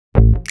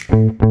This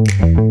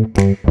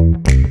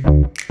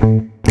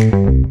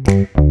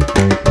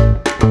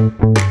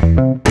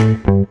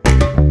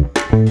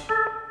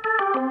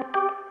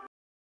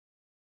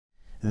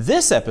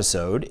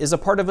episode is a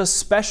part of a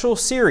special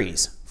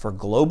series for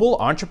Global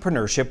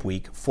Entrepreneurship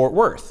Week Fort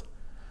Worth.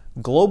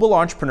 Global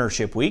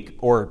Entrepreneurship Week,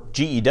 or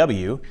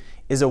GEW,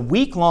 is a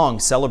week-long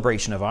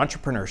celebration of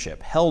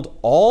entrepreneurship held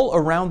all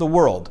around the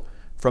world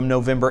from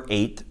November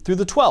 8th through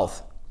the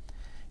 12th.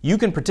 You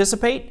can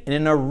participate in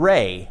an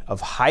array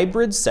of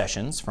hybrid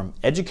sessions, from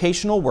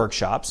educational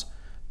workshops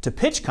to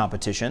pitch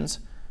competitions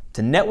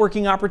to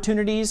networking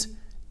opportunities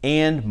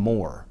and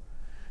more.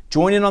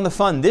 Join in on the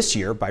fun this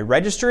year by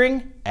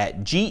registering at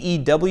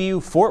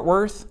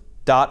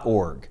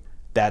gewfortworth.org.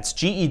 That's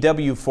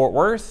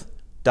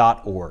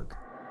gewfortworth.org.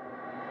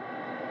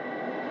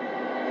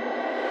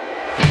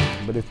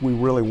 But if we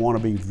really want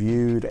to be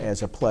viewed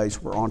as a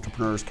place where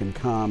entrepreneurs can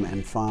come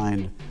and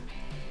find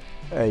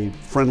a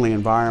friendly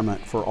environment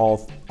for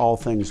all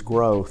things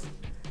growth,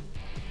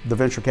 the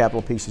venture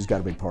capital piece has got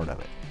to be part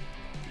of it.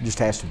 It just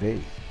has to be.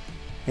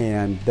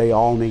 And they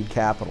all need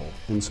capital.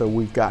 And so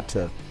we've got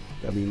to,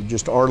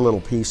 just our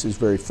little piece is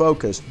very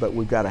focused, but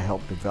we've got to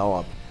help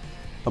develop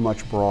a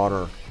much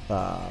broader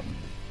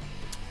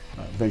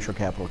venture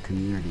capital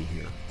community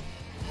here.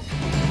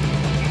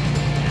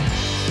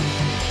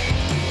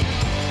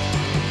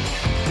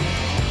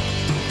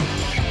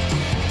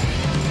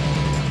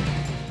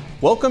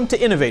 Welcome to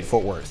Innovate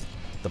Fort Worth,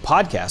 the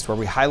podcast where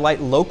we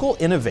highlight local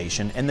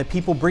innovation and the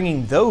people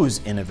bringing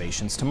those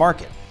innovations to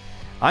market.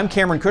 I'm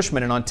Cameron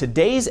Cushman, and on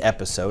today's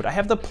episode, I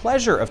have the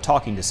pleasure of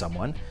talking to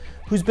someone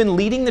who's been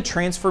leading the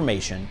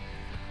transformation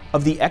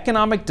of the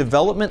economic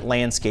development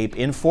landscape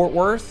in Fort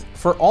Worth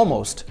for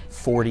almost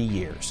 40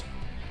 years.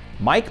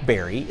 Mike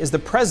Berry is the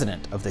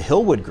president of the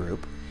Hillwood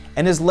Group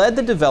and has led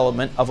the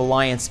development of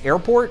Alliance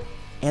Airport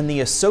and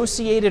the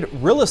associated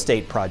real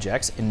estate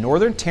projects in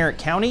northern Tarrant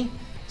County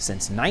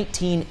since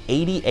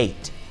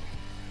 1988.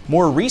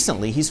 More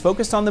recently, he's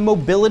focused on the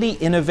Mobility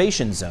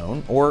Innovation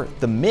Zone, or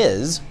the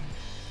MIZ,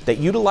 that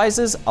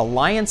utilizes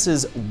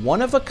Alliance's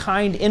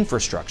one-of-a-kind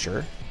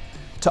infrastructure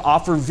to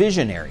offer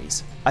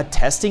visionaries a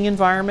testing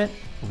environment,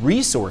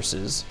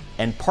 resources,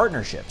 and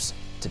partnerships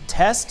to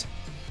test,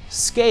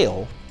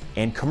 scale,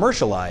 and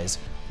commercialize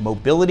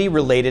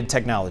mobility-related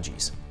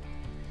technologies.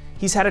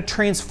 He's had a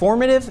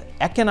transformative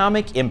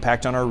economic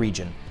impact on our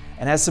region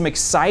and has some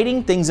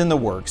exciting things in the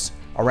works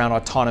around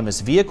autonomous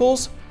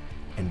vehicles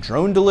and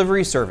drone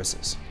delivery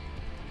services.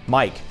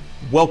 Mike,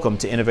 welcome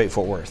to Innovate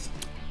Fort Worth.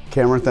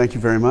 Cameron, thank you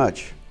very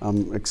much.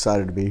 I'm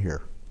excited to be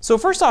here. So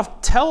first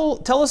off,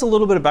 tell us a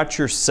little bit about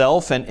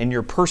yourself and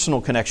your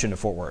personal connection to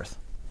Fort Worth.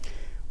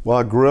 Well,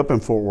 I grew up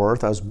in Fort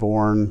Worth. I was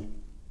born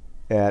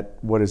at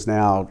what is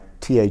now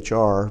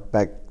THR.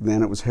 Back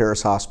then it was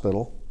Harris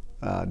Hospital,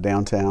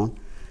 downtown,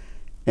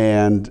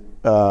 and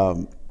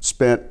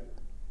spent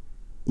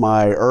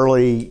my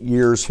early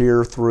years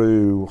here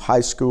through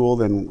high school,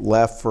 then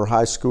left for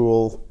high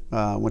school,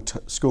 went to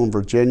school in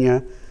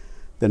Virginia,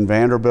 then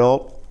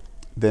Vanderbilt,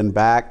 then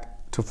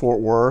back to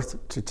Fort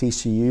Worth to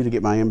TCU to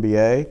get my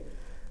MBA.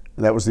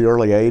 And that was the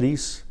early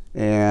 80s,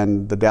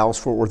 and the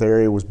Dallas-Fort Worth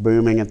area was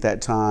booming at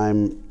that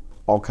time,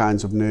 all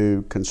kinds of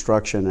new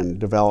construction and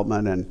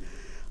development, and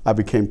I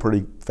became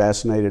pretty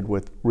fascinated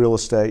with real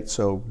estate.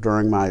 So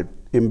during my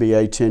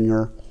MBA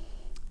tenure,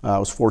 I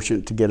was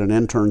fortunate to get an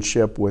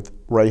internship with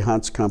Ray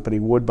Hunt's company,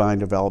 Woodbine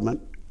Development,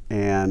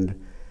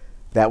 and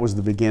that was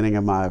the beginning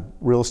of my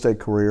real estate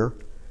career.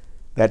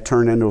 That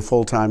turned into a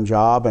full-time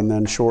job, and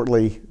then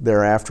shortly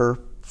thereafter,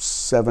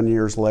 7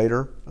 years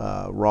later,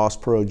 Ross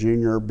Perot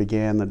Jr.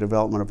 began the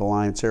development of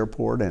Alliance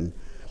Airport, and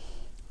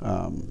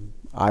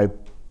I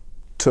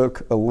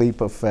took a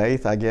leap of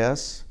faith, I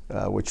guess,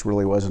 which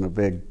really wasn't a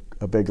big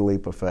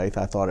leap of faith.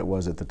 I thought it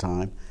was at the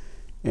time,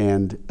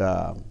 and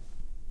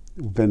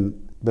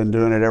been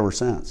doing it ever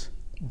since.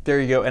 There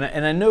you go.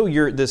 And I know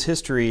this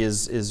history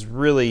is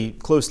really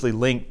closely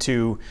linked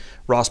to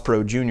Ross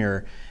Perot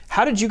Jr.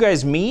 How did you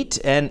guys meet,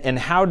 and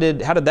how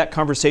did that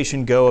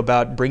conversation go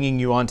about bringing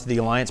you onto the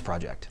Alliance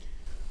project?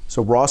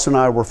 So Ross and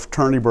I were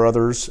fraternity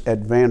brothers at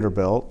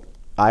Vanderbilt.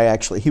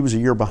 He was a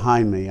year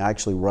behind me. I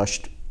actually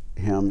rushed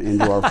him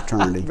into our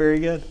fraternity. Very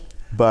good.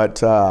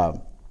 But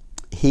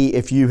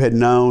if you had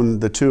known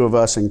the two of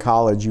us in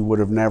college, you would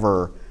have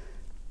never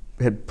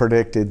had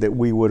predicted that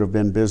we would have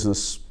been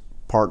business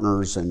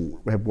partners and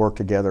have worked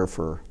together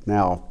for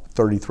now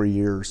 33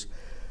 years.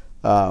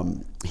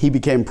 He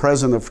became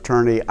president of the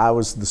fraternity. I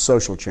was the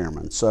social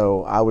chairman,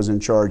 so I was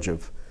in charge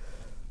of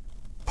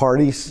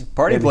parties.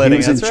 Party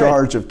planning. He was in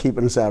charge of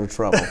keeping us out of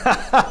trouble.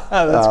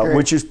 That's great.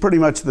 Which is pretty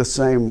much the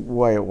same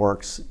way it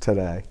works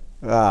today.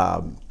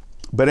 But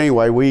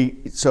anyway,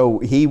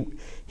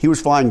 he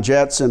was flying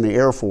jets in the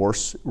Air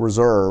Force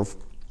Reserve,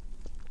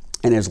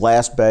 and his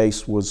last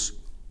base was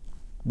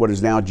what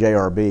is now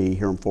JRB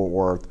here in Fort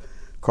Worth,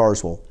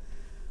 Carswell.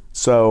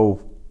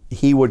 So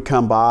he would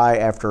come by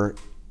after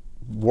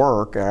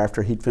work, or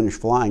after he'd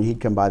finished flying,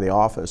 he'd come by the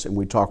office and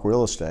we'd talk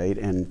real estate.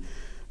 And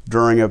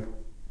during a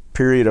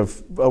period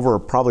of over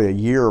probably a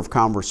year of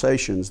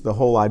conversations, the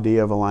whole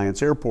idea of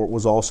Alliance Airport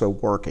was also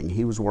working.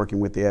 He was working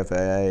with the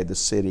FAA, the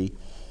city,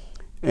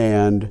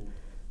 and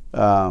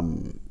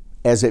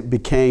as it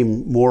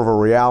became more of a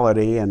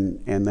reality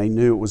and they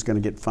knew it was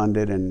going to get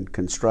funded and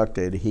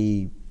constructed,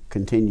 he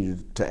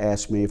continued to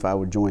ask me if I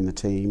would join the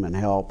team and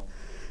help.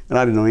 And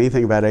I didn't know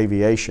anything about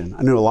aviation.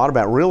 I knew a lot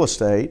about real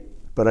estate,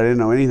 but I didn't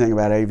know anything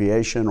about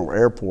aviation or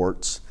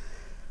airports.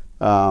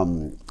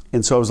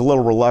 And so I was a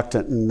little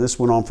reluctant, and this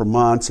went on for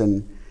months,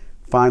 and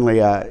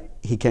finally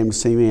he came to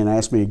see me and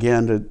asked me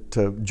again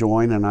to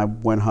join, and I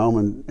went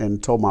home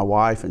and told my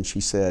wife, and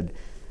she said,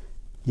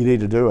 "You need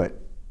to do it,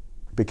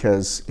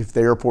 because if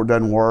the airport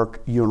doesn't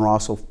work, you and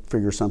Ross will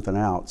figure something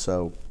out."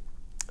 So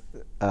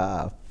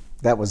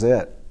that was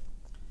it.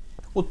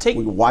 Well, take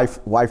wife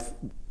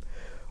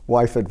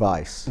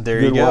advice. There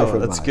good you go.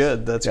 That's advice.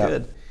 Good. That's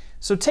good.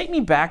 So take me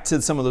back to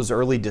some of those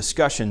early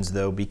discussions,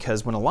 though,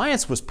 because when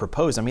Alliance was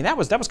proposed, I mean, that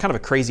was kind of a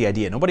crazy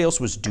idea. Nobody else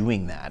was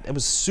doing that. It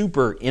was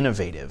super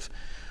innovative,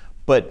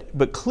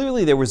 but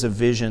clearly there was a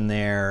vision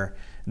there,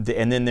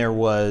 and then there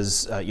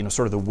was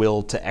sort of the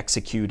will to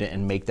execute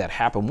and make that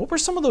happen. What were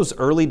some of those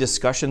early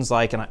discussions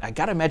like? And I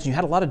got to imagine you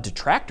had a lot of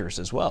detractors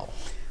as well.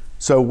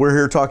 So we're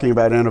here talking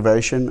about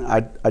innovation.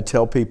 I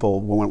tell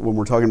people when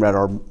we're talking about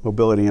our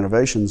Mobility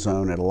Innovation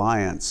Zone at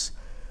Alliance,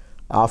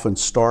 I often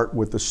start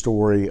with the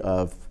story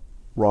of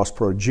Ross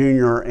Perot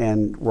Jr.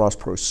 and Ross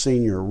Perot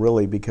Sr.,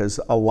 really, because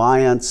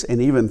Alliance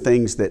and even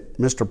things that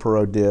Mr.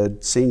 Perot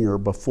did Sr.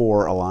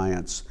 before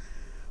Alliance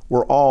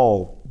were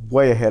all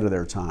way ahead of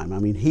their time. I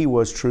mean, he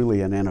was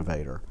truly an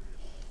innovator.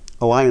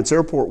 Alliance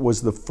Airport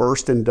was the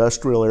first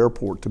industrial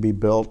airport to be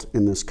built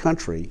in this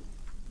country,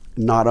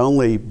 not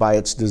only by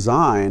its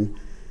design,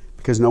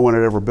 because no one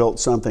had ever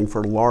built something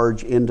for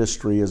large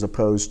industry as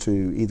opposed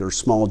to either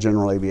small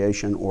general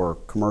aviation or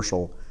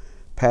commercial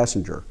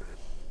passenger,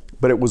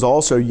 but it was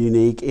also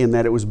unique in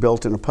that it was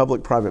built in a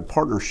public-private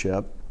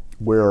partnership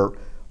where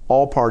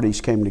all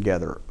parties came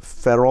together,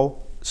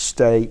 federal,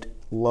 state,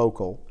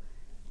 local,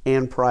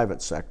 and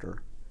private sector,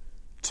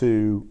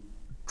 to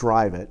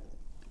drive it.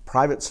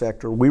 Private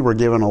sector, we were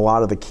given a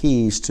lot of the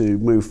keys to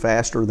move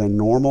faster than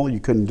normal.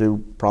 You couldn't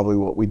do probably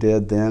what we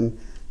did then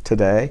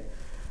today.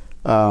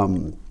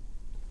 But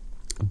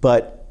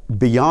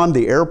beyond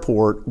the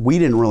airport, we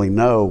didn't really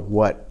know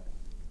what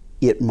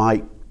it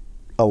might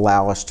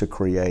allow us to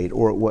create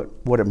or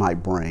what it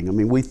might bring. I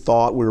mean, we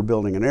thought we were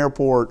building an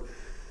airport,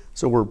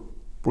 so we're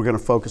going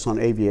to focus on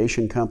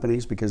aviation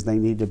companies because they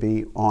need to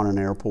be on an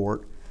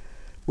airport.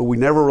 But we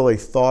never really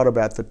thought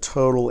about the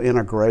total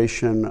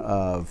integration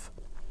of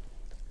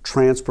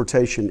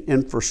transportation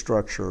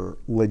infrastructure,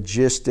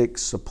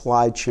 logistics,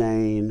 supply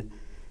chain,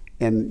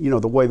 and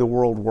the way the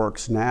world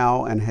works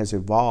now and has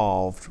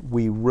evolved.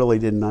 We really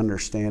didn't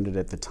understand it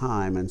at the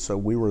time, and so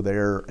we were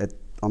there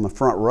on the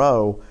front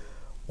row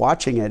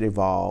watching it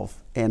evolve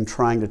and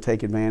trying to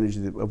take advantage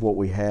of what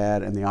we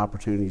had and the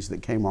opportunities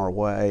that came our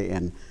way,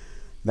 and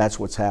that's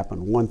what's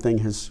happened. One thing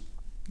has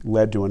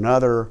led to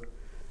another,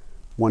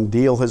 one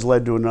deal has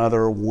led to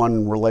another,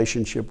 one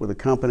relationship with a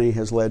company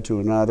has led to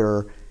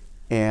another,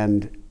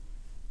 and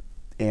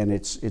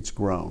it's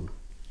grown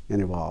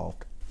and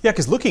evolved. Yeah,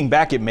 because looking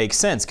back, it makes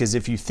sense, because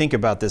if you think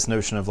about this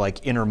notion of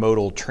like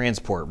intermodal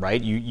transport,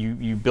 right?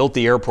 You built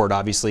the airport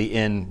obviously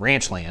in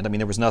ranch land. I mean,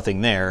 there was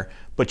nothing there,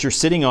 but you're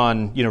sitting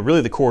on,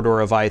 really the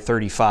corridor of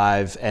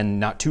I-35 and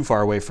not too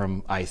far away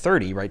from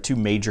I-30, right? Two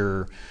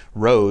major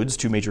roads,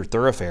 two major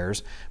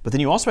thoroughfares. But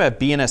then you also have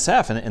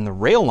BNSF and the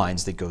rail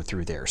lines that go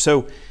through there.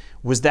 So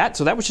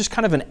that was just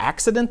kind of an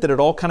accident that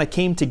it all kind of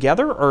came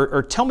together,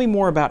 or tell me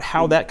more about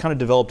how that kind of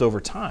developed over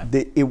time.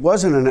 It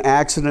wasn't an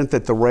accident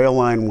that the rail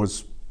line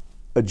was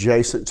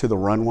adjacent to the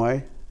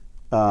runway,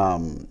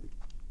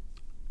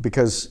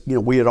 because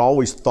we had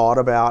always thought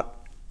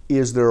about,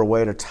 is there a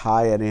way to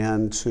tie it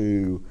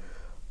into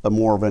a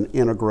more of an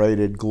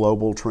integrated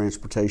global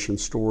transportation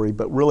story?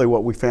 But really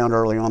what we found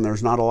early on,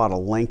 there's not a lot of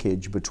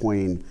linkage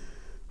between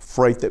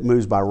freight that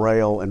moves by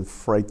rail and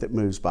freight that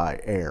moves by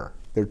air.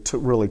 They're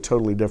really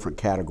totally different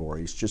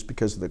categories, just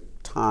because of the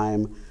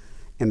time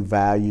and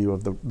value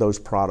of those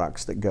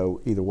products that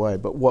go either way.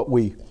 But what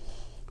we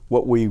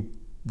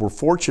were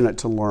fortunate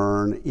to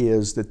learn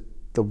is that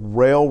the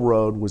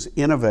railroad was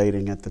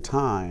innovating at the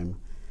time,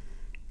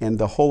 and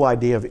the whole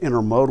idea of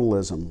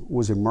intermodalism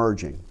was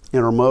emerging.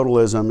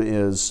 Intermodalism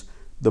is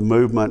the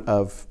movement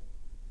of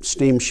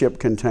steamship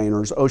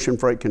containers, ocean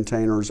freight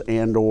containers,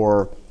 and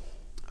or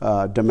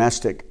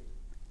domestic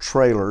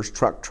trailers,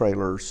 truck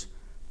trailers,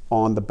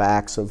 on the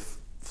backs of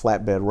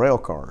flatbed rail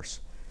cars.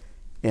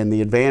 And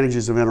the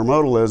advantages of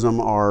intermodalism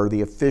are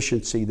the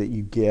efficiency that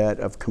you get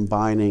of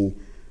combining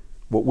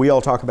what we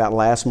all talk about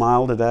last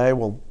mile today.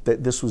 Well,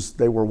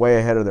 they were way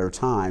ahead of their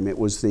time. It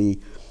was the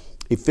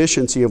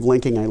efficiency of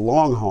linking a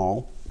long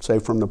haul, say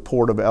from the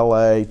port of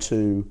LA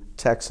to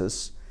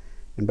Texas,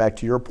 and back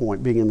to your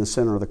point, being in the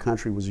center of the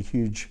country was a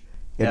huge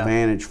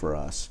advantage for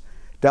us.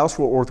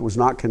 Dallas-Fort Worth was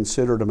not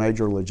considered a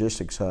major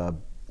logistics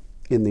hub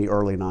in the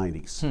early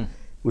 90s. It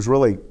was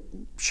really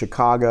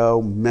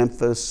Chicago,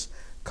 Memphis,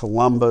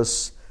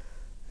 Columbus,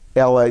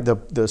 LA,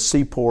 the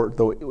seaport,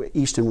 the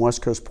East and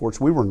West Coast ports,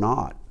 we were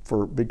not,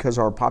 because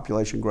our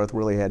population growth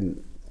really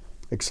hadn't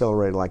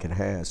accelerated like it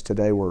has.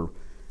 Today we're,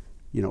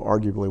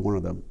 arguably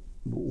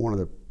one of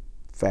the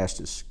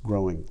fastest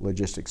growing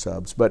logistics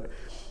hubs. But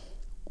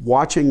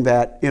watching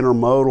that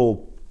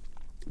intermodal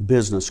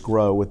business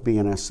grow with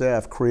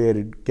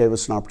BNSF gave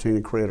us an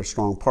opportunity to create a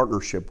strong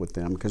partnership with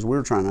them, because we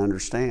were trying to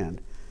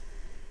understand.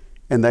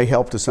 And they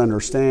helped us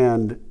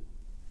understand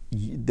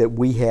that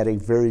we had a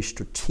very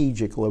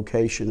strategic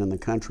location in the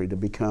country to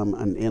become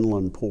an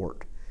inland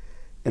port.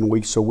 And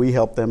we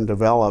helped them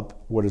develop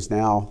what is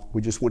now,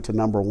 we just went to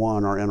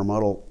 #1, our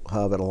intermodal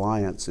hub at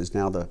Alliance is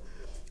now the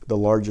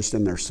largest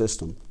in their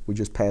system. We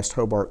just passed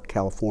Hobart,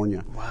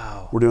 California.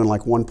 Wow. We're doing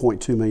like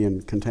 1.2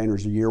 million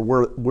containers a year.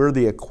 We're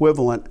the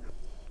equivalent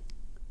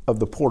of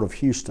the Port of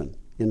Houston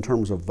in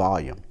terms of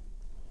volume.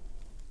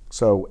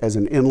 So as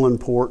an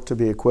inland port, to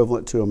be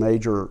equivalent to a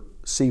major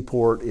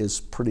seaport is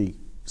pretty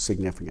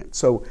significant.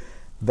 So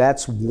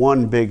that's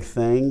one big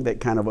thing that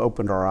kind of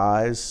opened our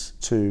eyes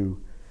to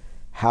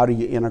how do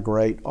you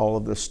integrate all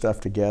of this stuff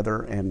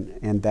together,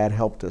 and that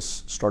helped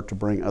us start to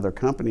bring other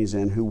companies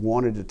in who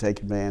wanted to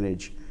take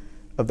advantage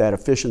of that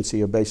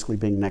efficiency of basically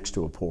being next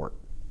to a port.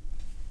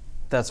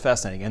 That's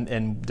fascinating.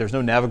 And there's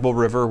no navigable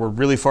river. We're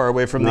really far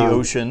away from the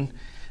ocean,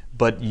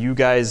 but you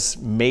guys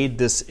made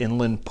this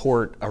inland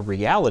port a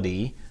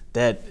reality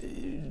that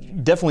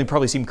definitely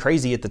probably seemed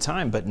crazy at the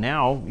time, but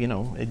now,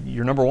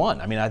 you're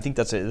 #1. I mean, I think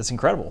that's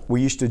incredible.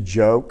 We used to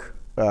joke,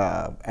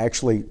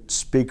 actually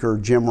Speaker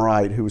Jim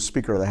Wright, who was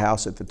Speaker of the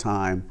House at the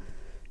time,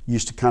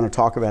 used to kind of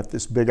talk about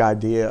this big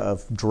idea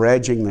of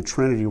dredging the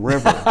Trinity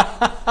River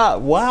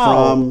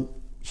wow. from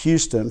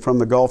Houston, from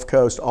the Gulf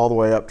Coast all the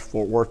way up to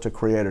Fort Worth to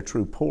create a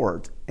true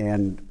port.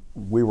 And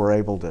we were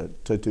able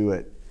to do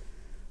it,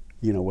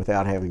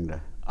 without having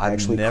to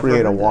actually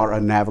create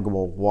a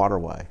navigable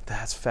waterway.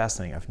 That's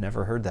fascinating. I've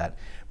never heard that.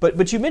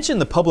 But you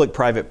mentioned the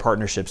public-private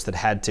partnerships that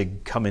had to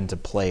come into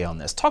play on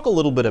this. Talk a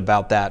little bit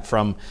about that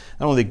from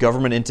not only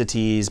government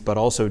entities, but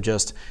also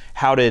just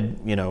how did,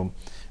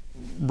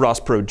 Ross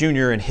Perot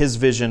Jr. and his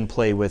vision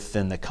play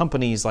within the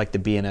companies like the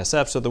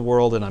BNSFs of the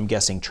world, and I'm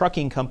guessing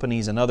trucking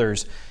companies and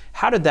others.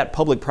 How did that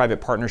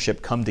public-private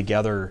partnership come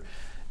together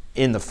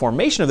in the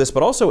formation of this,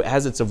 but also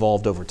as it's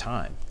evolved over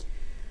time?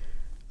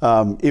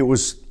 It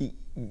was,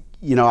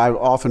 I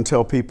often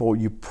tell people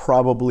you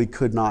probably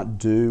could not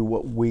do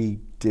what we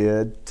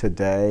did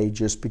today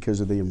just because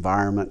of the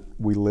environment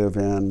we live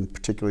in,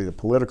 particularly the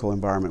political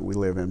environment we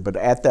live in. But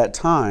at that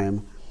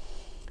time,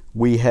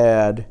 we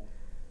had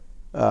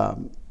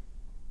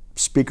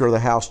Speaker of the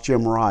House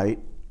Jim Wright,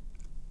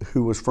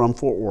 who was from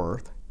Fort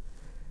Worth.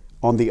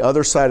 On the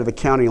other side of the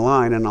county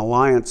line, an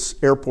Alliance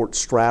Airport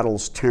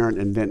straddles Tarrant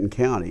and Denton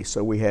County.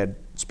 So we had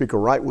Speaker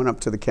Wright went up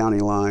to the county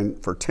line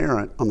for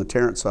Tarrant, on the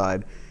Tarrant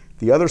side.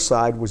 The other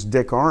side was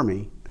Dick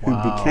Armey, who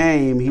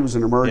he was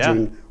an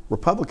emerging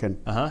Republican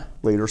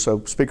leader.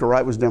 So Speaker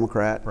Wright was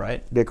Democrat,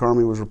 Dick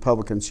Armey was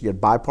Republican. So you had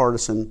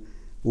bipartisan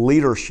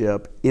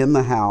leadership in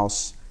the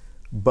House,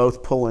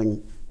 both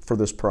pulling for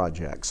this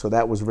project. So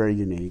that was very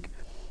unique.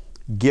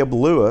 Gib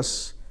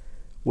Lewis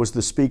was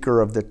the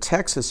Speaker of the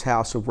Texas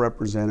House of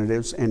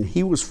Representatives, and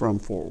he was from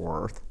Fort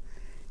Worth.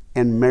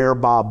 And Mayor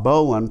Bob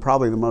Bolin,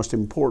 probably the most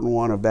important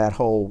one of that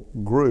whole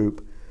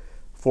group,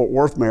 Fort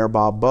Worth Mayor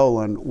Bob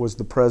Bolin was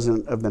the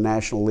president of the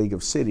National League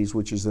of Cities,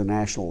 which is the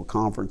national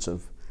conference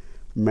of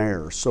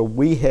mayors. So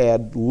we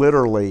had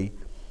literally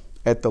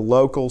at the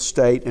local,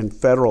 state, and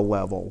federal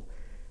level,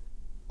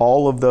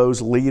 all of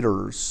those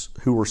leaders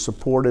who were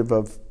supportive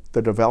of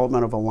the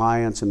development of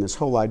Alliance and this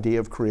whole idea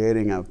of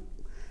creating a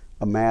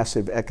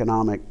massive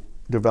economic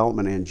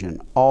development engine,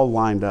 all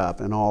lined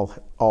up and all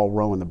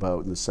rowing the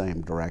boat in the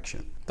same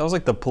direction. That was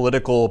like the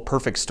political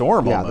perfect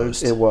storm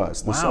almost. Yeah, it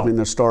was. Wow. I mean,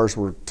 the stars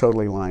were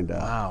totally lined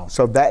up. Wow.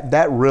 So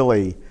that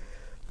really,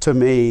 to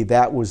me,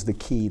 that was the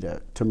key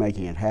to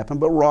making it happen.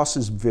 But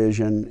Ross's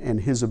vision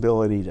and his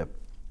ability to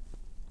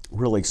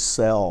really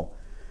sell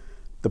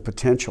the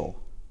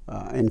potential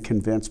and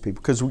convince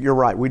people, because you're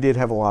right, we did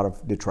have a lot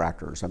of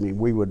detractors. I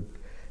mean,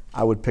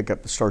 I would pick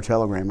up the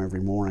Star-Telegram every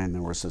morning and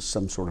there was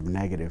some sort of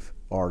negative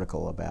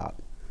article about,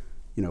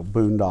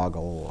 boondoggle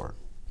or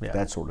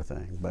that sort of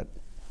thing. But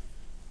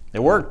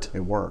it worked.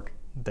 It worked.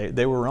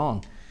 They were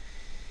wrong.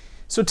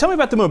 So tell me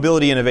about the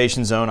Mobility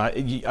Innovation Zone.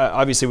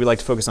 Obviously, we like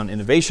to focus on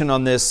innovation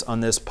on this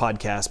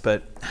podcast,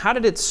 but how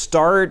did it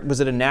start? Was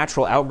it a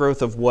natural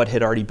outgrowth of what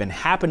had already been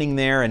happening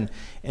there?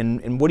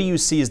 And what do you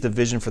see as the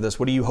vision for this?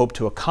 What do you hope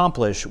to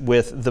accomplish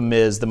with the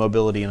MIZ, the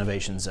Mobility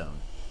Innovation Zone?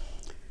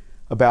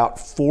 About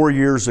 4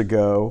 years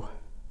ago,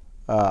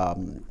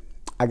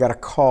 I got a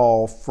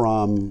call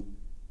from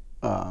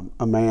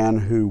a man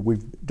who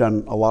we've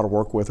done a lot of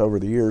work with over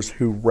the years,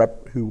 who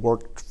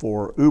worked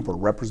for Uber,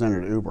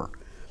 represented Uber.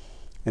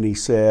 And he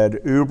said,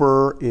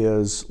 Uber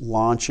is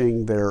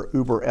launching their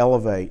Uber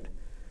Elevate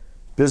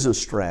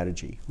business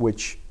strategy,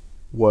 which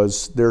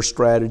was their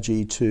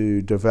strategy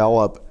to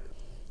develop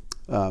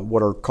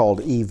what are called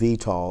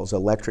eVTOLs,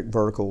 electric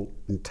vertical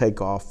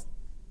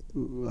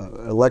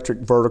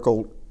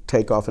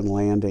takeoff and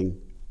landing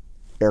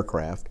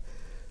aircraft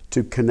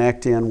to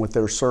connect in with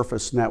their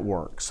surface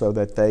network so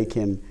that they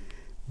can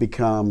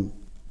become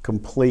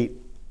complete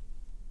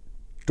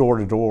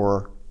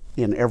door-to-door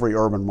in every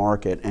urban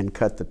market and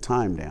cut the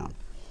time down.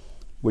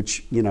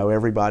 Which,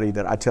 everybody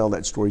that I tell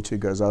that story to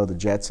goes, oh, the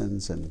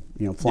Jetsons and,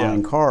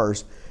 flying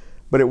cars.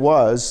 But it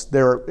was,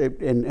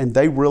 and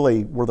they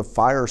really were the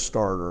fire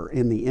starter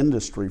in the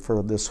industry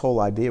for this whole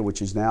idea,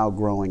 which is now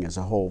growing as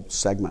a whole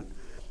segment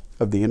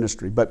of the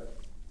industry. But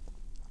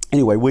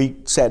anyway, we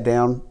sat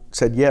down,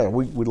 said, yeah,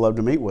 we'd love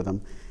to meet with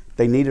them.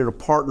 They needed a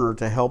partner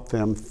to help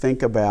them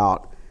think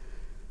about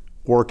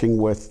working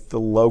with the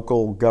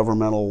local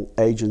governmental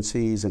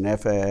agencies and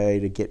FAA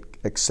to get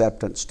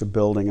acceptance to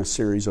building a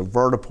series of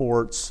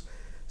vertiports.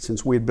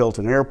 Since we had built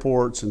an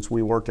airport, since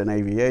we worked in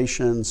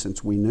aviation,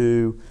 since we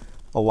knew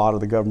a lot of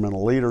the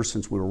governmental leaders,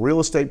 since we were real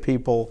estate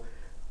people,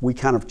 we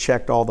kind of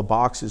checked all the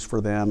boxes for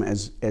them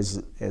as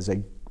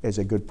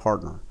a good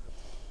partner.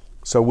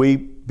 So we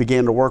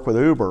began to work with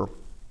Uber.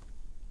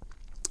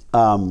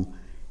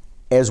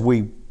 As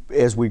we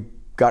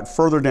got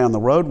further down the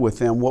road with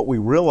them, what we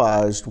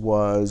realized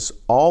was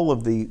all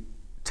of the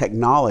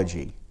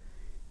technology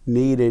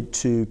needed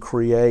to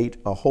create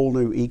a whole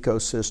new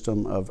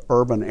ecosystem of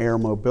urban air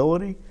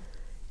mobility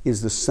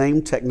is the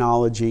same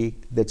technology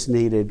that's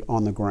needed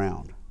on the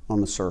ground, on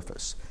the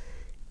surface.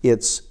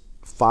 It's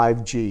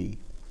 5G,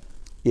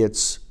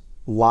 it's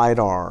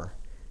LiDAR,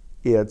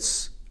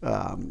 it's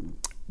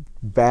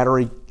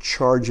battery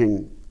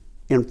charging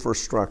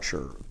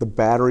infrastructure, the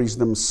batteries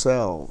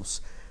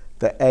themselves,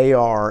 the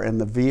AR and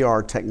the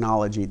VR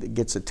technology that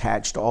gets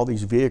attached to all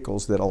these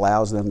vehicles that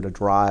allows them to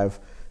drive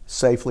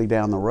safely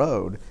down the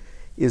road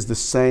is the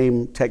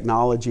same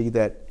technology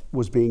that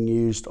was being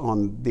used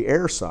on the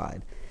air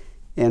side.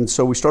 And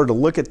so we started to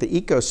look at the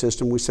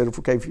ecosystem. We said,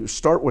 okay, if you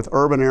start with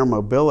urban air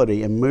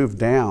mobility and move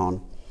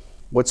down,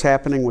 what's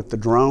happening with the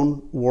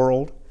drone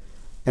world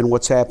and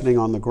what's happening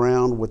on the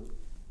ground with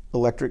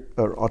electric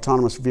or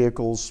autonomous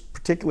vehicles,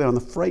 particularly on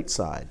the freight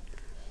side.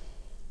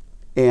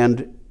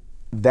 And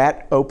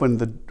that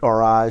opened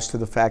our eyes to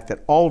the fact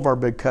that all of our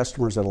big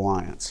customers at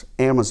Alliance,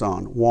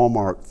 Amazon,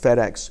 Walmart,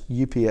 FedEx,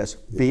 UPS,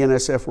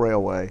 BNSF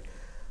Railway,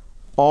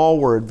 all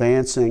were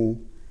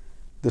advancing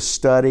the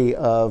study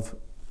of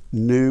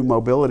new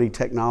mobility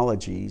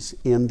technologies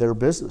in their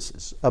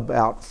businesses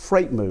about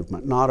freight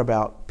movement, not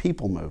about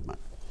people movement.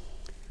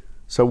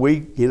 So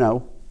we,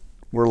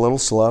 we're a little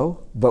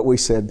slow, but we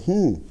said,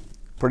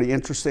 pretty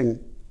interesting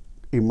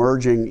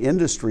emerging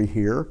industry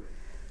here.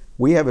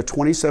 We have a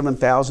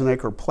 27,000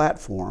 acre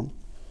platform,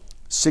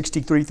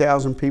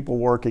 63,000 people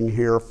working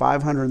here,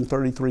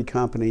 533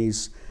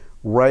 companies,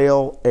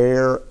 rail,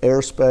 air,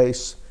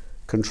 airspace,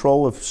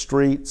 control of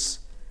streets.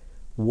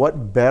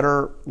 What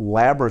better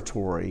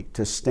laboratory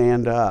to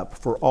stand up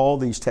for all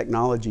these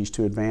technologies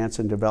to advance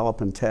and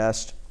develop and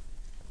test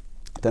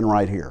than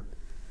right here?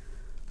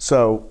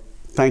 So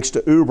thanks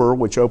to Uber,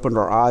 which opened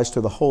our eyes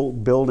to the whole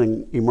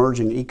building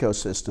emerging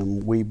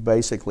ecosystem, we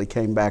basically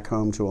came back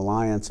home to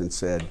Alliance and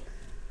said,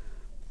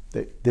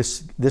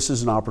 this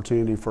is an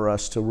opportunity for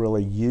us to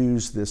really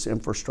use this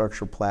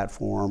infrastructure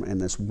platform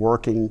and this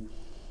working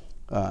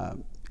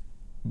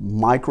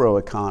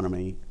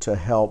microeconomy to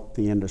help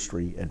the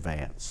industry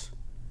advance,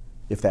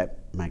 if that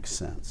makes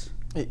sense.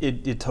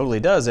 It totally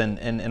does,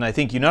 and I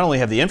think you not only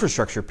have the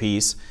infrastructure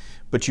piece,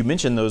 but you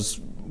mentioned those,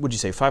 would you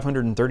say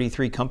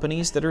 533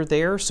 companies that are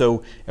there?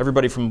 So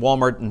everybody from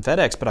Walmart and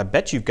FedEx, but I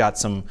bet you've got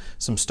some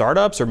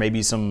startups or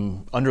maybe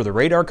some under the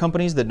radar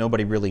companies that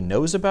nobody really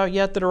knows about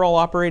yet that are all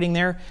operating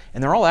there.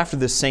 And they're all after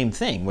this same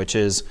thing, which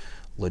is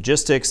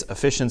logistics,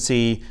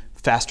 efficiency,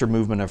 faster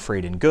movement of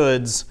freight and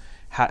goods.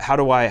 How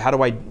do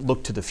I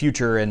look to the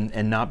future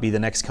and not be the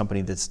next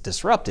company that's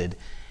disrupted?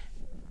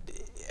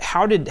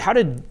 How did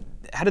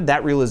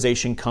that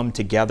realization come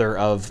together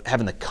of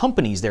having the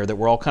companies there that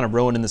were all kind of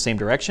rowing in the same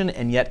direction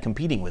and yet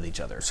competing with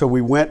each other? So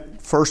we went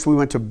to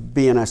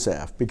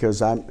BNSF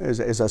because,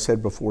 as I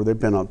said before, they've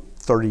been a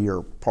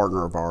 30-year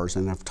partner of ours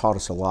and have taught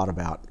us a lot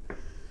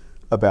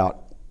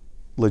about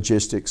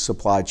logistics,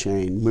 supply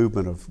chain,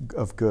 movement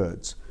of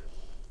goods.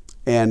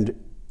 And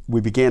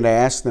we began to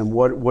ask them,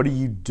 what are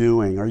you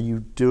doing? Are you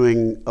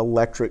doing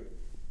electric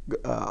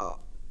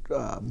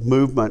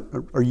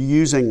movement? Are you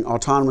using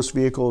autonomous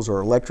vehicles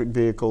or electric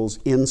vehicles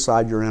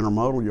inside your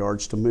intermodal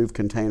yards to move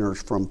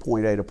containers from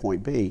point A to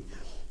point B?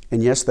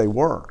 And yes, they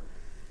were.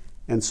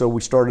 And so we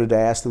started to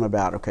ask them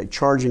about, okay,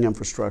 charging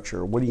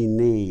infrastructure, what do you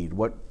need?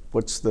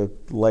 What's the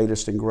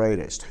latest and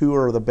greatest? Who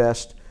are the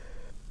best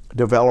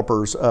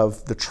developers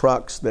of the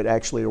trucks that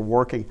actually are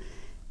working?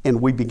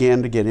 And we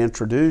began to get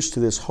introduced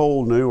to this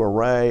whole new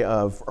array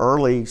of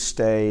early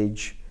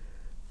stage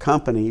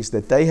companies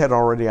that they had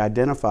already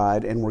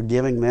identified, and were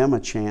giving them a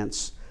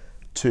chance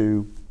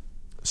to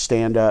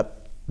stand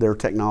up their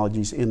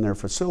technologies in their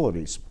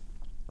facilities.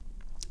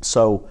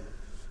 So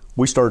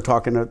we started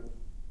talking to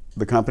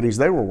the companies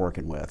they were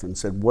working with and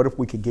said, what if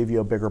we could give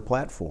you a bigger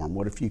platform?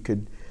 What if we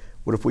could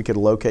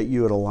locate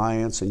you at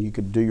Alliance and you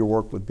could do your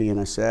work with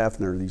BNSF, and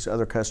there are these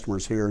other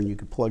customers here, and you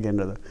could plug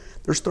into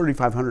there's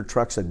 3,500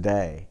 trucks a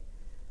day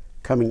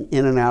coming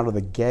in and out of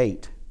the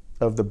gate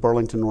of the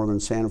Burlington Northern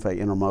Santa Fe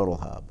Intermodal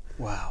Hub.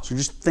 Wow. So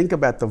just think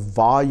about the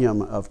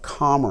volume of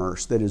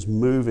commerce that is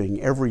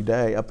moving every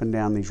day up and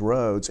down these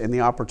roads and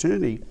the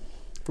opportunity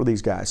for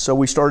these guys. So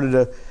we started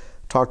to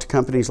talk to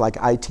companies like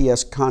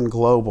ITS Con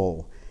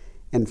Global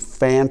and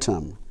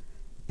Phantom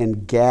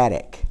and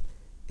Gaddick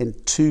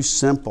and Too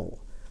Simple.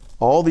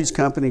 All these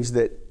companies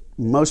that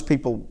most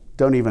people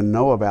don't even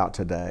know about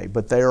today,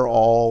 but they are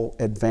all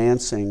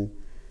advancing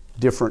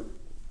different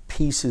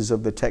pieces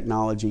of the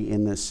technology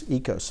in this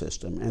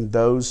ecosystem. And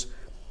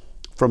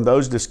from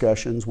those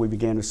discussions, we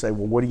began to say,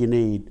 well, what do you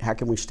need? How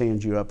can we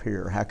stand you up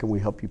here? How can we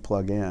help you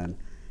plug in?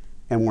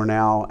 And we're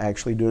now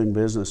actually doing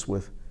business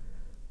with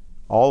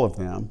all of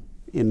them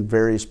in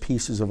various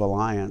pieces of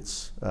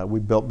alliance. We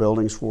built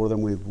buildings for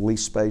them. We've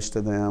leased space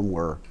to them.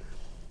 We're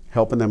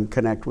helping them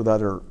connect with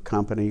other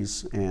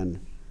companies.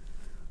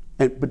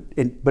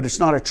 But it's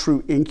not a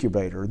true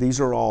incubator.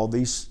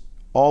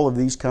 All of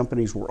these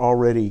companies were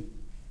already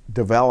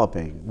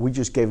developing. We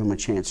just gave them a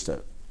chance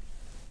to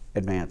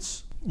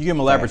advance. You give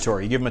them a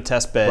laboratory, you give them a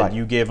test bed, Right.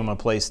 You gave them a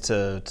place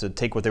to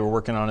take what they were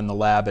working on in the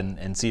lab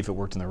and see if it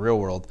worked in the real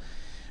world.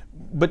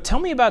 But tell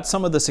me about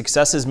some of the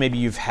successes maybe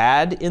you've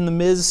had in the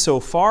Miz so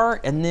far,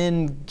 and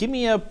then give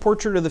me a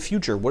portrait of the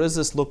future. What does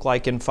this look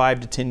like in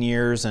 5 to 10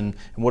 years, and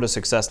what does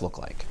success look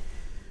like?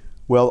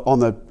 Well, on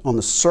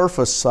the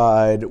surface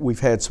side,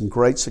 we've had some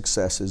great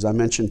successes. I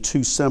mentioned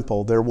Too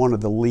Simple. They're one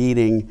of the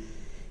leading.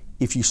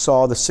 If you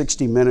saw the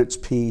 60 Minutes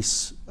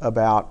piece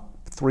about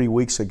 3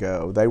 weeks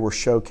ago, they were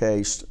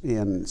showcased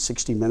in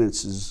 60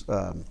 Minutes'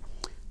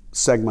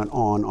 segment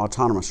on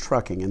autonomous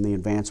trucking and the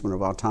advancement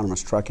of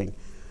autonomous trucking.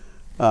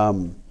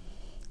 And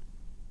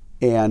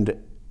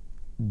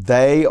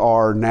they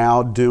are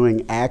now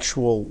doing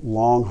actual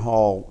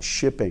long-haul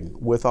shipping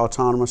with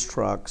autonomous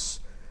trucks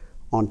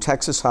on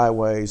Texas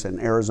highways and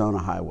Arizona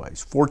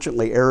highways.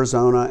 Fortunately,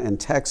 Arizona and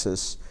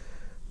Texas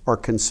are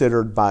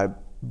considered by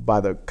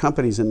the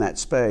companies in that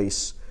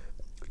space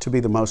to be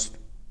the most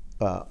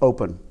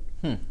open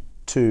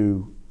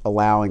to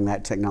allowing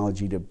that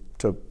technology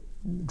to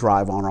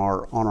drive on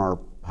our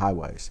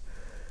highways.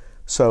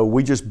 So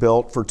we just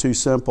built for Too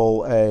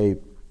Simple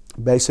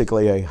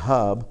basically a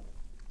hub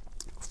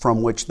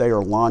from which they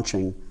are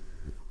launching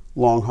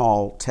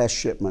long-haul test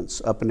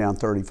shipments up and down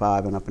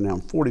 35 and up and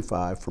down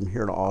 45 from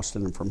here to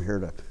Austin and from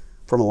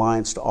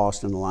Alliance to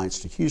Austin, Alliance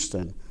to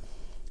Houston.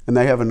 And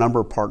they have a number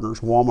of partners.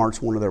 Walmart's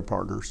one of their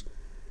partners.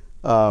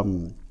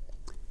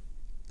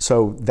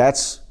 So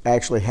that's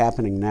actually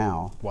happening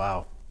now.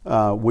 Wow.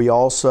 We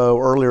also,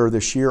 earlier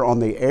this year on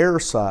the air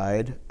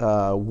side,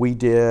 we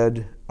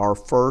did our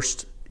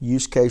first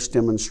use case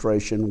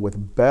demonstration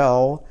with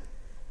Bell,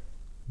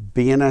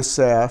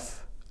 BNSF,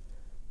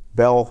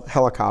 Bell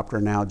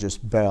Helicopter, now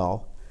just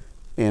Bell,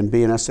 and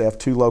BNSF,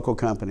 two local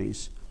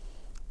companies.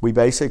 We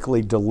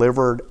basically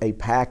delivered a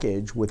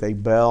package with a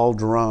Bell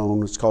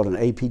drone. It's called an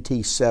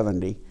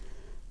APT-70.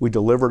 We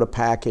delivered a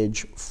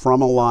package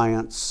from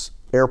Alliance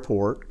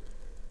Airport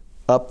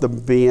up the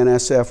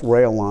BNSF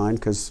rail line,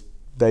 because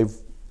they've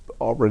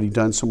already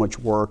done so much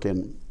work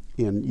in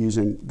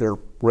using their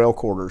rail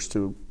quarters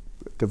to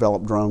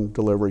develop drone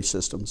delivery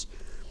systems,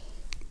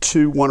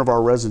 to one of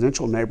our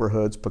residential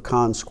neighborhoods,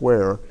 Pecan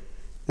Square,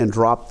 and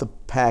drop the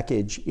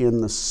package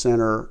in the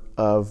center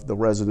of the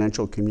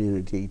residential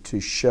community to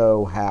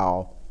show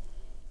how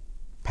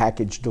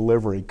package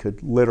delivery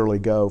could literally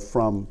go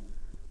from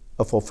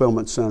a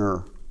fulfillment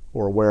center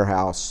or a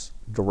warehouse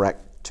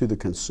direct to the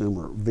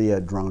consumer via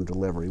drone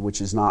delivery,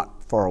 which is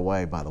not far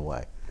away, by the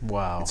way.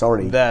 Wow. It's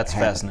already That's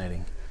happened.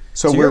 Fascinating.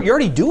 So you're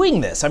already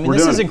doing this. I mean,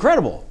 this is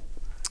incredible.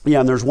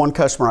 Yeah, and there's one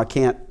customer I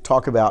can't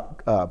talk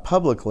about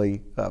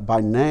publicly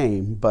by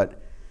name, but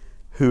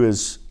who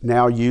is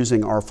now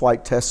using our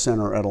flight test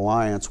center at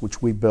Alliance,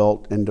 which we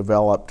built and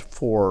developed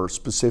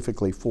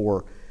specifically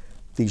for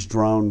these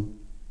drone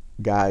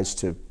guys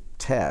to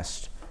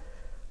test.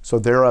 So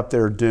they're up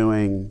there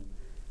doing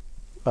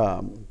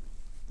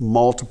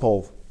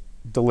multiple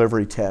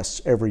delivery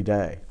tests every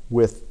day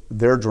with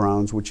their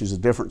drones, which is a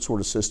different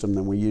sort of system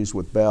than we use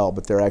with Bell,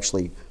 but they're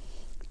actually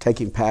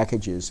taking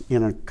packages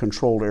in a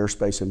controlled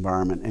airspace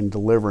environment and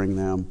delivering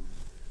them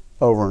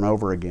over and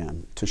over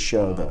again to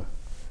show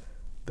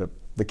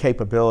the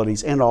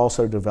capabilities and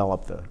also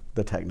develop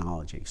the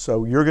technology.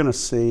 So you're going to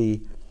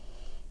see,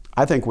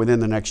 I think within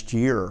the next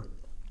year,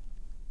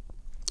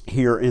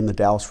 here in the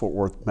Dallas-Fort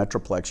Worth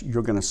Metroplex,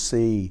 you're going to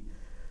see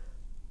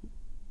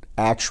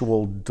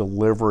actual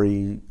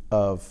delivery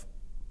of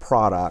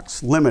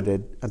products,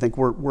 limited. I think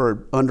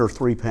we're under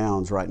 3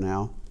 pounds right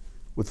now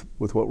with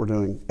what we're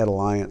doing at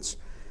Alliance.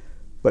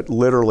 But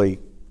literally,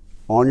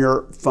 on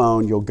your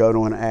phone, you'll go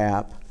to an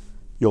app,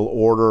 you'll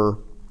order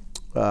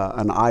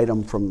an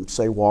item from,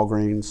 say,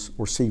 Walgreens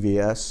or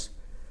CVS,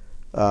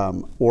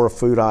 or a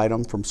food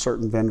item from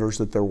certain vendors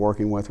that they're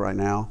working with right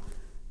now.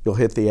 You'll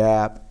hit the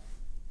app,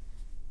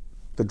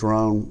 the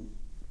drone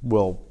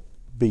will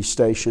be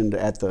stationed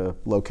at the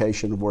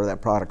location of where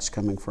that product's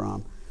coming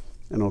from,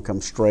 and it'll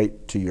come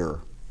straight to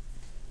your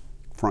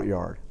front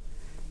yard.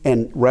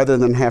 And rather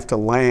than have to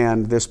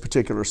land, this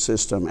particular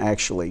system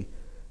actually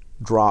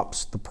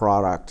drops the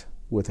product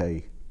with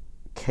a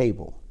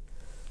cable.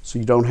 So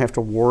you don't have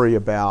to worry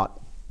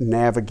about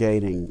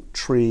navigating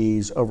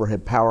trees,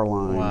 overhead power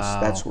lines,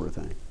 that sort of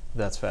thing.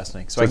 That's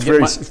fascinating. So it's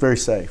very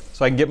safe.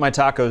 So I can get my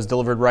tacos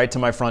delivered right to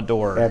my front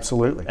door.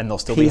 Absolutely. And they'll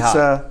still be hot.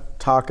 Pizza,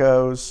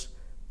 tacos,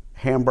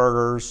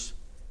 hamburgers.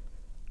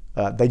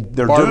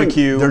 They're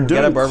barbecue. They're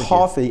doing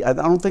coffee. I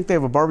don't think they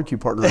have a barbecue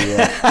partner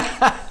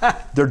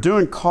yet. They're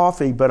doing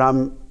coffee, but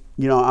I'm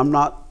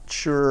not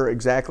sure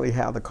exactly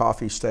how the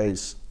coffee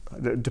stays.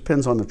 It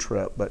depends on the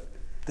trip, but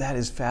that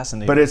is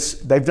fascinating. But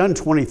they've done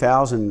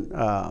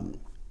 20,000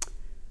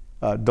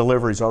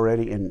 deliveries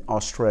already in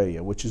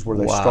Australia, which is where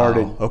they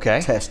started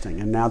testing,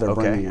 and now they're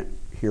bringing it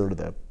here to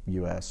the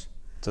U.S.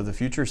 So the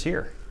future's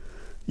here.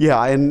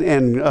 Yeah,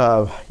 and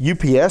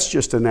UPS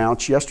just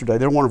announced yesterday,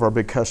 they're one of our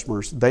big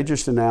customers, they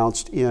just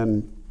announced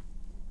in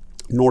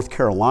North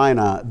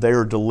Carolina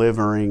they're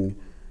delivering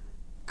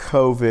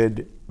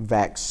COVID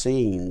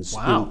vaccines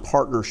in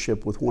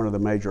partnership with one of the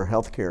major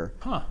healthcare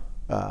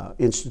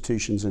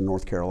institutions in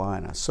North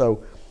Carolina,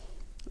 so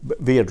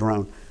via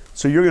drone.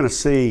 So you're going to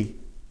see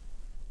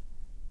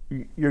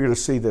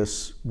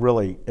this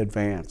really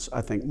advance,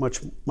 I think,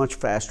 much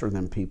faster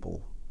than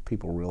people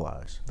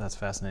realize. That's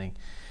fascinating.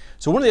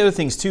 So one of the other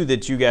things too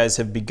that you guys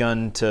have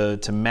begun to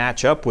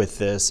match up with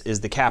this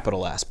is the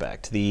capital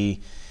aspect.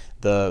 The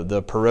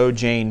Perot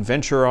Jane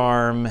venture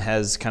arm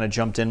has kind of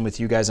jumped in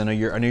with you guys. I know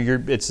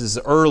it's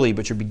early,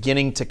 but you're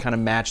beginning to kind of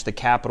match the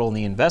capital and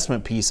the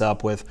investment piece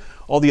up with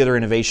all the other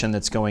innovation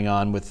that's going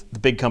on with the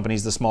big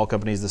companies, the small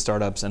companies, the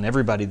startups, and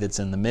everybody that's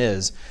in the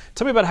MIS.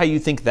 Tell me about how you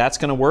think that's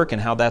going to work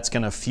and how that's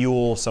going to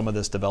fuel some of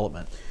this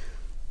development.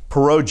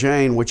 Perot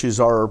Jane, which is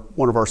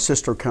one of our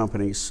sister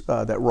companies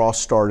that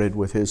Ross started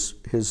with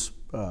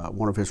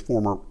one of his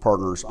former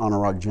partners,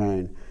 Anurag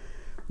Jain,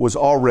 was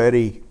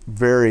already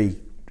very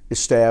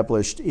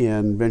established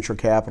in venture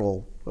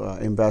capital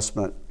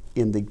investment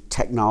in the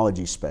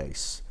technology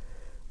space,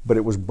 but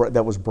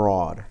that was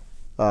broad,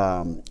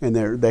 and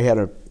they had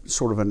a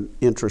sort of an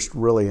interest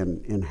really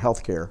in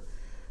healthcare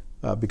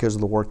because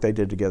of the work they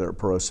did together at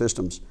Perot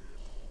Systems.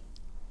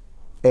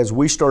 As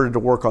we started to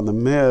work on the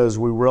MIS,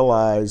 we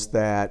realized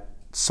that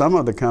some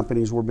of the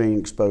companies we're being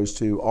exposed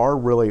to are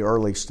really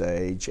early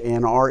stage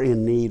and are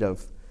in need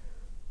of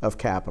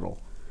capital.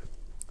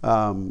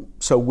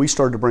 So we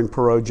started to bring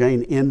Perot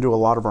Jane into a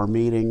lot of our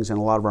meetings and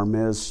a lot of our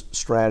MIS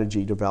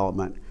strategy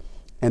development.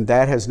 And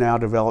that has now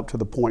developed to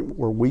the point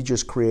where we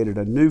just created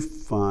a new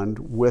fund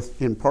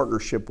in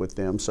partnership with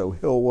them, so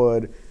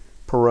Hillwood,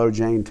 Perot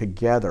Jane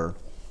together,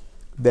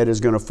 that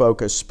is going to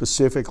focus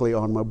specifically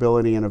on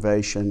mobility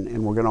innovation,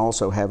 and we're going to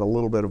also have a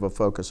little bit of a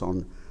focus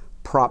on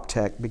prop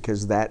tech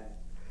because that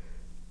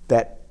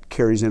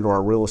carries into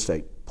our real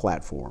estate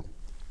platform.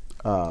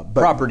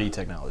 Property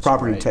technology.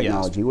 Property right?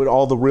 technology, with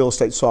all the real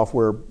estate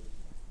software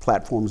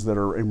platforms that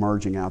are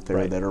emerging out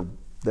there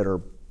that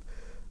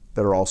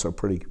are also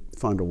pretty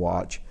fun to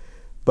watch.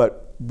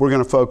 But we're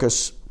going to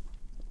focus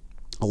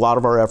a lot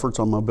of our efforts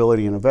on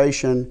mobility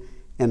innovation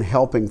and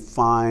helping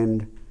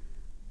find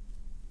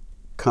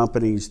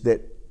companies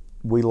that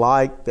we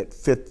like, that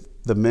fit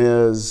the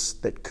MIS,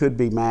 that could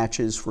be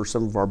matches for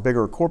some of our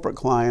bigger corporate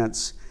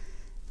clients,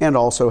 and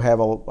also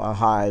have a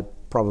high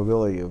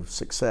probability of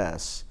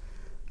success.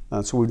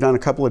 So we've done a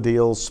couple of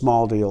deals,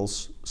 small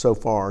deals so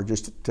far,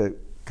 just to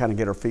kind of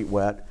get our feet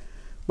wet.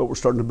 But we're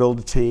starting to build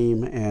a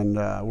team, and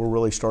we're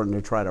really starting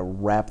to try to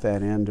wrap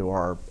that into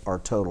our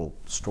total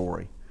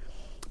story.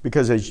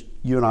 Because as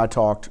you and I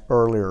talked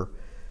earlier,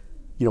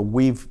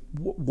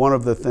 one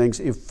of the things,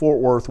 if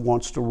Fort Worth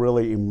wants to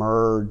really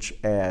emerge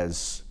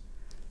as,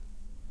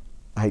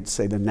 I hate to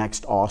say the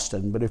next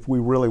Austin, but if we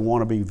really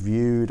want to be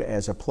viewed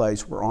as a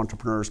place where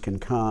entrepreneurs can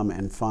come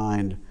and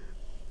find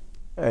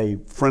a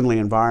friendly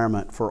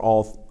environment for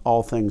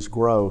all things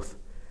growth,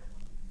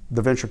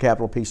 the venture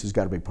capital piece has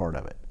got to be part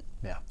of it.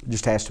 Yeah. It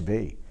just has to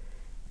be.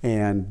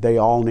 And they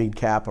all need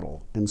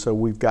capital. And so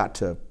we've got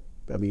to,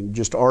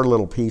 just our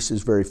little piece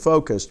is very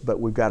focused, but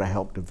we've got to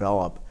help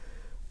develop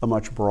a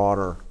much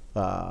broader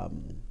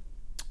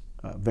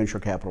venture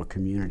capital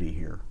community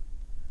here.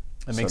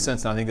 That makes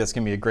sense, and I think that's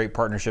going to be a great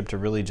partnership to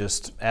really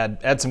just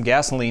add some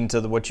gasoline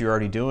to what you're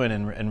already doing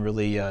and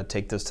really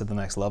take this to the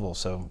next level.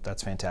 So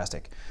that's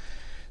fantastic.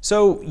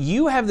 So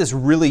you have this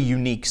really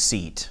unique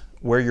seat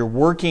where you're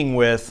working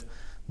with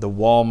the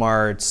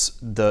Walmarts,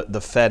 the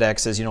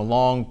FedExes,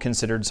 long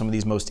considered some of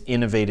these most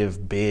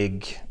innovative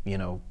big,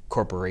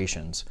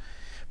 corporations.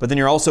 But then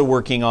you're also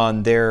working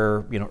on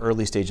their,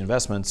 early stage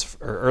investments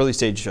or early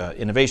stage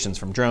innovations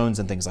from drones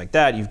and things like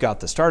that. You've got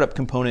the startup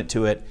component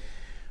to it.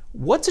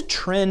 What's a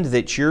trend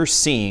that you're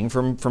seeing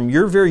from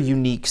your very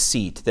unique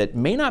seat that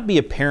may not be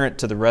apparent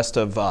to the rest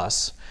of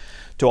us,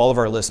 to all of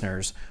our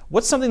listeners?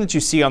 What's something that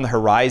you see on the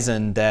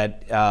horizon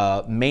that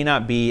may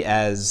not be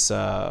as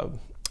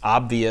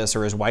obvious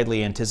or as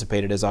widely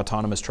anticipated as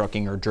autonomous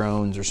trucking or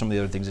drones or some of the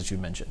other things that you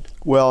mentioned?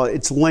 Well,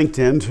 it's linked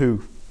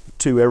into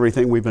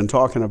everything we've been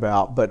talking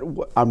about, but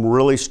I'm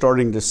really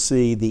starting to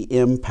see the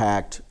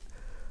impact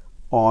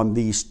on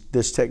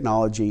this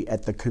technology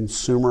at the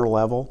consumer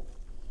level.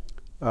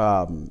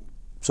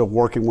 So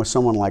working with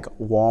someone like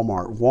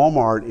Walmart.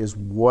 Walmart is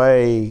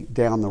way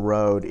down the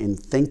road in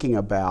thinking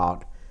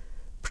about,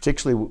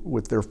 particularly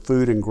with their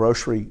food and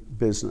grocery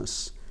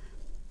business,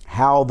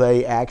 how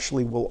they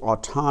actually will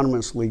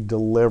autonomously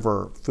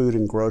deliver food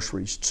and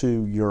groceries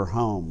to your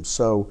home.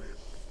 So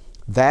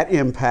that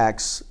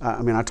impacts,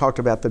 I talked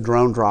about the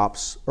drone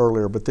drops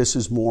earlier, but this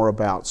is more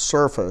about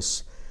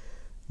surface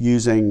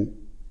using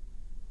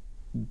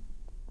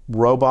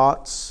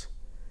robots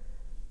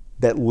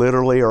that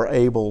literally are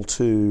able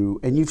to,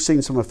 and you've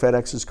seen some of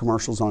FedEx's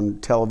commercials on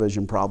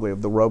television probably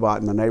of the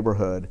robot in the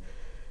neighborhood,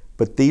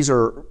 but these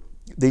are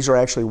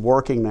actually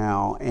working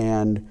now.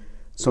 And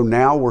so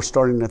now we're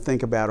starting to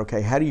think about,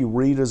 okay, how do you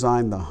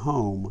redesign the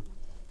home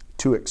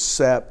to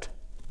accept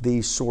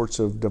these sorts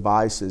of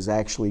devices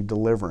actually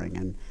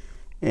delivering?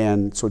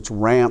 And so it's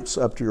ramps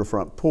up to your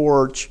front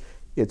porch,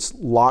 it's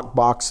lock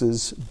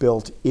boxes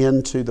built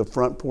into the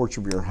front porch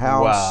of your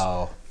house.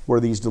 Wow.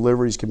 Where these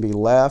deliveries can be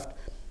left.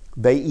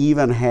 They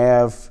even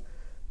have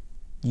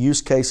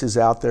use cases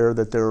out there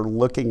that they're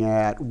looking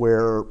at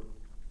where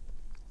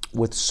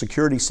with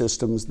security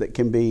systems that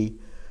can be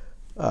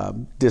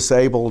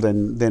disabled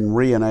and then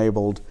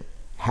re-enabled,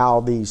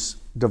 how these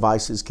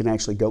devices can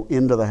actually go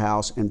into the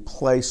house and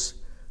place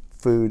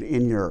food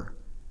in your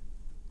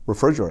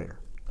refrigerator.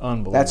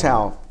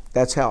 Unbelievable.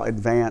 That's how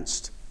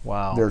advanced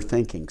wow. they're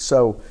thinking.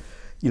 So,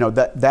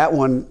 that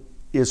one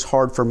is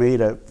hard for me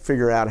to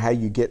figure out how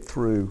you get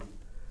through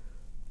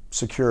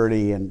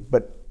security,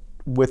 but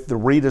with the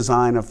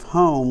redesign of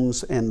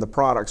homes and the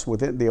products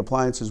within the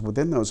appliances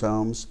within those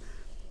homes,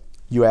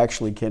 you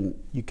actually can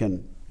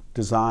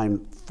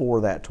design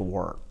for that to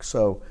work.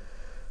 So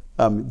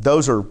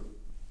those are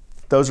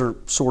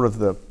sort of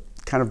the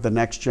kind of the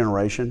next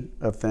generation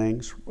of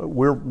things.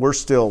 We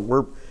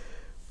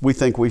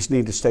think we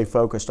need to stay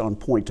focused on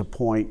point to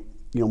point,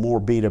 more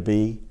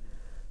B2B,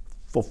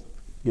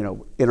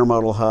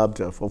 intermodal hub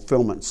to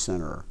fulfillment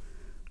center.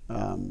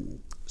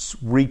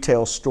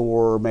 Retail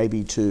store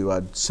maybe to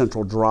a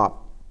central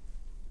drop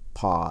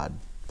pod,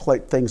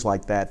 things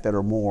like that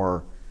are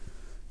more,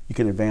 you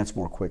can advance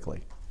more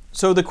quickly.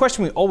 So the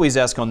question we always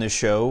ask on this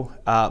show,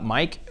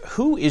 Mike,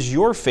 who is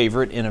your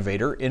favorite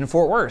innovator in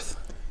Fort Worth?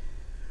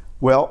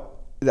 Well,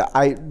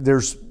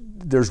 there's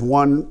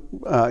one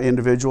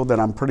individual that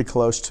I'm pretty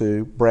close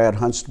to, Brad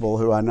Hunstable,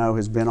 who I know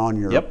has been on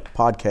your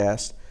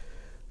podcast.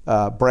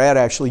 Brad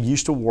actually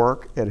used to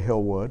work at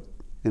Hillwood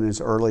in his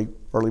early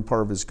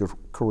part of his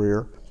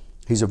career.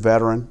 He's a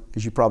veteran,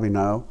 as you probably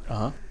know.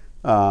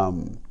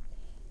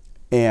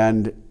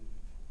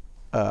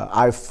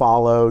 I've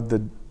followed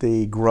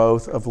the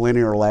growth of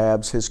Linear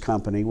Labs, his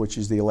company, which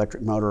is the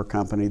electric motor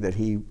company that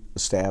he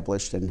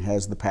established and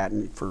has the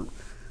patent for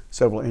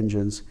several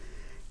engines.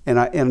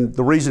 And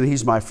the reason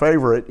he's my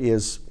favorite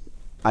is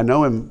I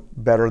know him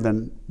better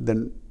than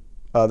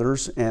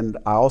others, and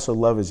I also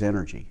love his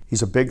energy.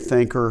 He's a big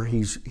thinker.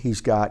 He's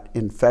got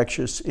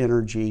infectious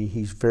energy.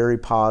 He's very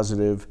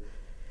positive.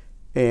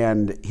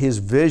 And his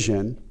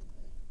vision,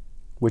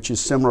 which is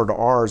similar to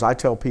ours, I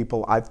tell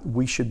people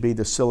we should be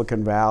the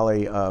Silicon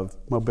Valley of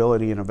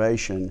mobility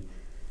innovation.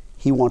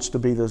 He wants to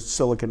be the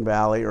Silicon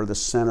Valley or the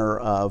center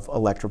of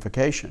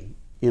electrification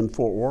in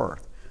Fort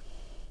Worth.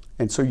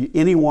 And so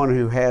anyone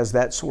who has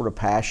that sort of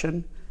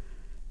passion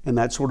and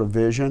that sort of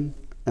vision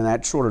and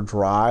that sort of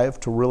drive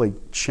to really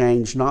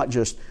change, not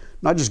just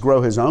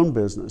grow his own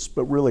business,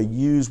 but really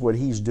use what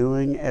he's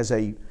doing as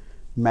a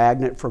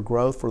magnet for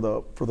growth for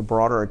the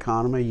broader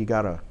economy, you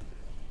gotta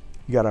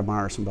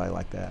admire somebody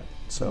like that.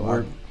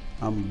 So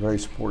I'm very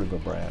supportive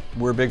of Brad.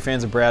 We're big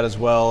fans of Brad as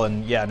well,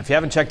 and if you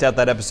haven't checked out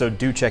that episode,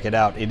 do check it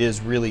out. It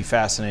is really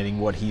fascinating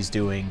what he's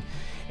doing,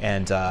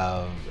 and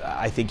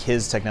I think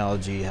his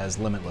technology has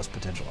limitless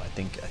potential. I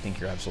think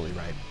you're absolutely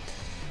right.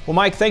 Well,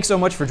 Mike, thanks so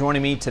much for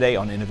joining me today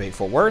on Innovate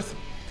Fort Worth.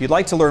 If you'd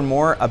like to learn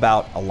more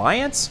about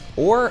Alliance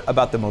or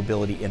about the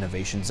Mobility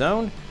Innovation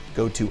Zone,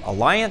 go to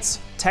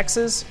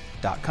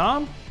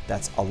alliancetexas.com.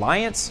 That's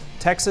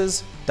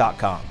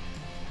alliancetexas.com.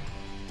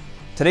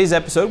 Today's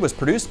episode was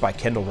produced by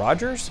Kendall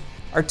Rogers.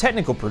 Our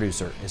technical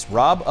producer is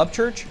Rob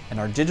Upchurch, and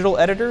our digital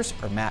editors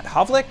are Matt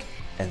Havlick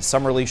and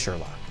Summerlee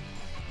Sherlock.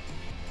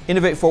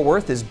 Innovate Fort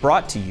Worth is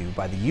brought to you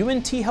by the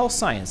UNT Health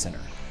Science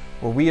Center,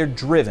 where we are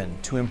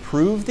driven to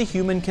improve the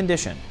human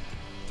condition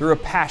through a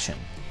passion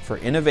for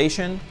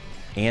innovation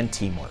and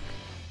teamwork.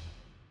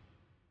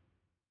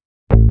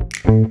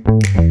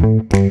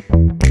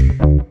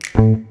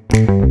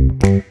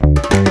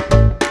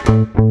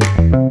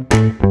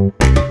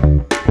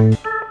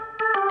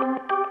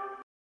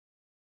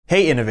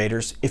 Hey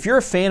innovators, if you're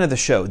a fan of the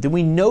show, then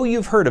we know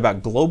you've heard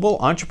about Global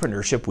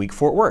Entrepreneurship Week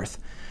Fort Worth,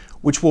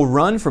 which will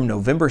run from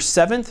November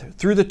 7th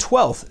through the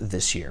 12th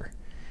this year.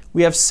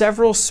 We have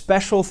several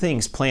special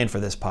things planned for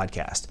this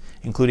podcast,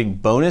 including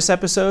bonus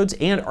episodes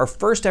and our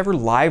first ever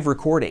live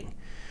recording.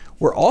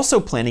 We're also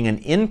planning an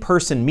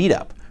in-person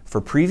meetup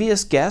for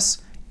previous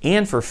guests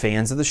and for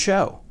fans of the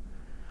show.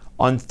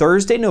 On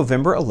Thursday,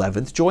 November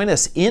 11th, join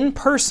us in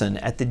person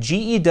at the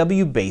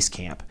GEW Base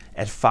Camp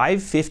at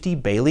 550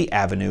 Bailey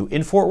Avenue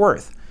in Fort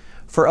Worth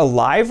for a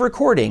live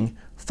recording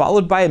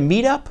followed by a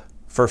meetup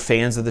for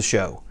fans of the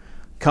show.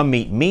 Come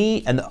meet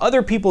me and the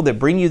other people that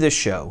bring you this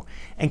show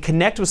and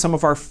connect with some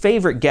of our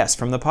favorite guests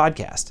from the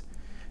podcast.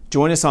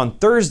 Join us on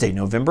Thursday,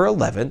 November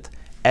 11th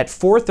at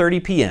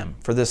 4:30 p.m.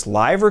 for this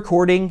live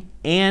recording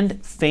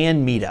and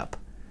fan meetup.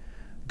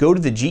 Go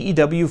to the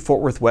GEW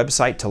Fort Worth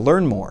website to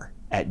learn more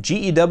at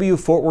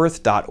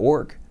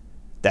gewfortworth.org.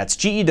 That's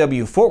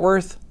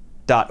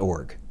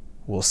gewfortworth.org.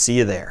 We'll see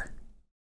you there.